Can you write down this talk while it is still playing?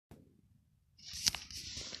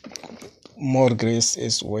More grace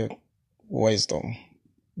is wisdom,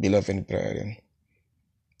 beloved brethren.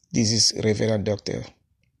 This is Reverend Dr.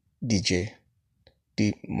 DJ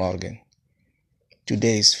D. Morgan.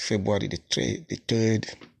 Today is February the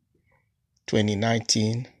 3rd,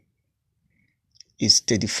 2019. It's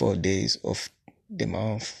 34 days of the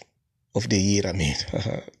month, of the year,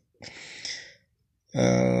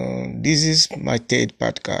 this is my third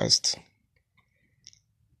podcast.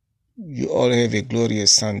 You all have a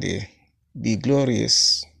glorious Sunday. Be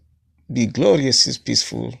glorious. Be glorious is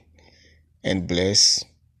peaceful and blessed,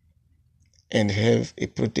 and have a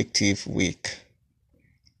protective week.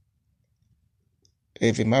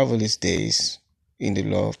 Have a marvelous days in the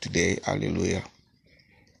Lord today. Hallelujah.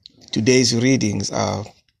 Today's readings are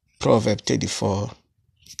Proverbs 34,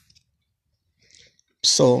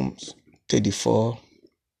 Psalms 34,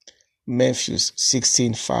 Matthew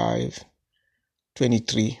 16:5,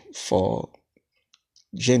 23:4,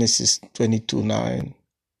 Genesis 22:9,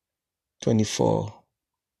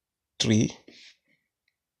 24:3.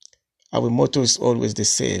 Our motto is always the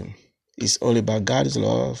same. It's all about God's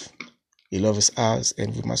love. He loves us,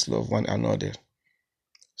 and we must love one another.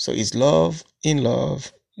 So it's love, in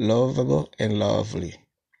love, lovable, and lovely.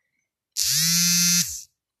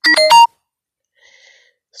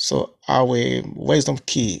 So our wisdom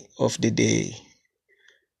key of the day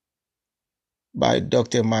by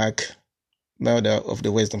Dr. Mark Melder of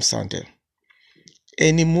the Wisdom Center.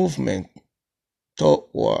 Any movement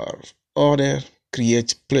toward order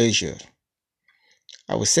creates pleasure.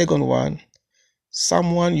 Our second one,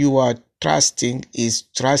 someone you are trusting is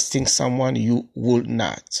trusting someone you would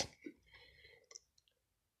not.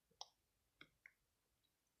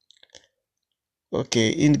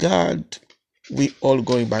 Okay, in God, we all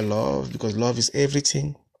going by love, because love is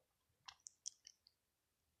everything.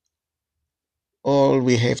 All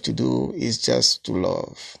we have to do is just to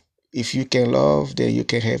love. If you can love, then you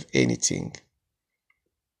can have anything,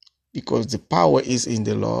 because the power is in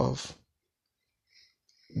the love.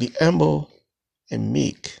 Be humble and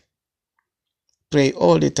meek. Pray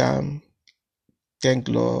all the time. Thank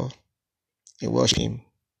Lord and worship Him.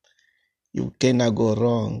 You cannot go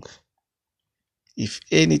wrong. If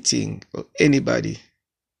anything or anybody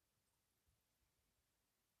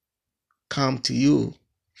come to you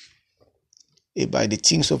about the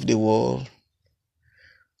things of the world,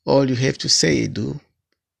 all you have to say,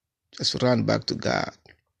 just run back to God.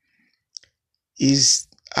 Is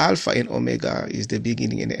Alpha and Omega, is the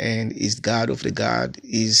beginning and the end, is God of the God,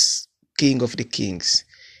 is King of the kings.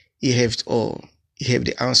 He has it all. He has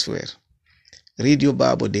the answer. Read your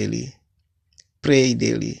Bible daily, pray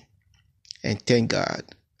daily, and thank God,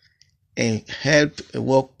 and help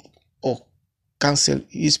work or counsel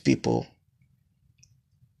His people.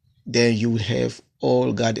 Then you will have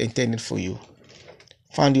all God intended for you.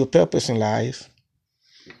 Find your purpose in life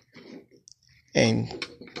and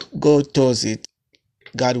go towards it.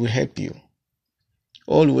 God will help you.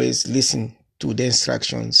 Always listen to the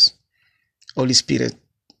instructions. Holy Spirit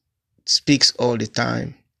speaks all the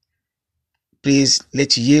time. Please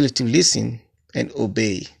let's yield to listen and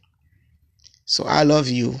obey. So I love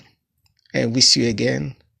you, and we see you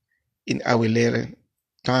again in our later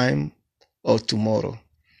time or tomorrow.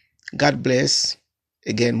 God bless.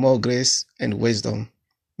 Again, more grace and wisdom.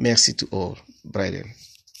 Mercy to all, brethren.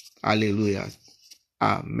 Hallelujah.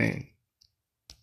 Amen.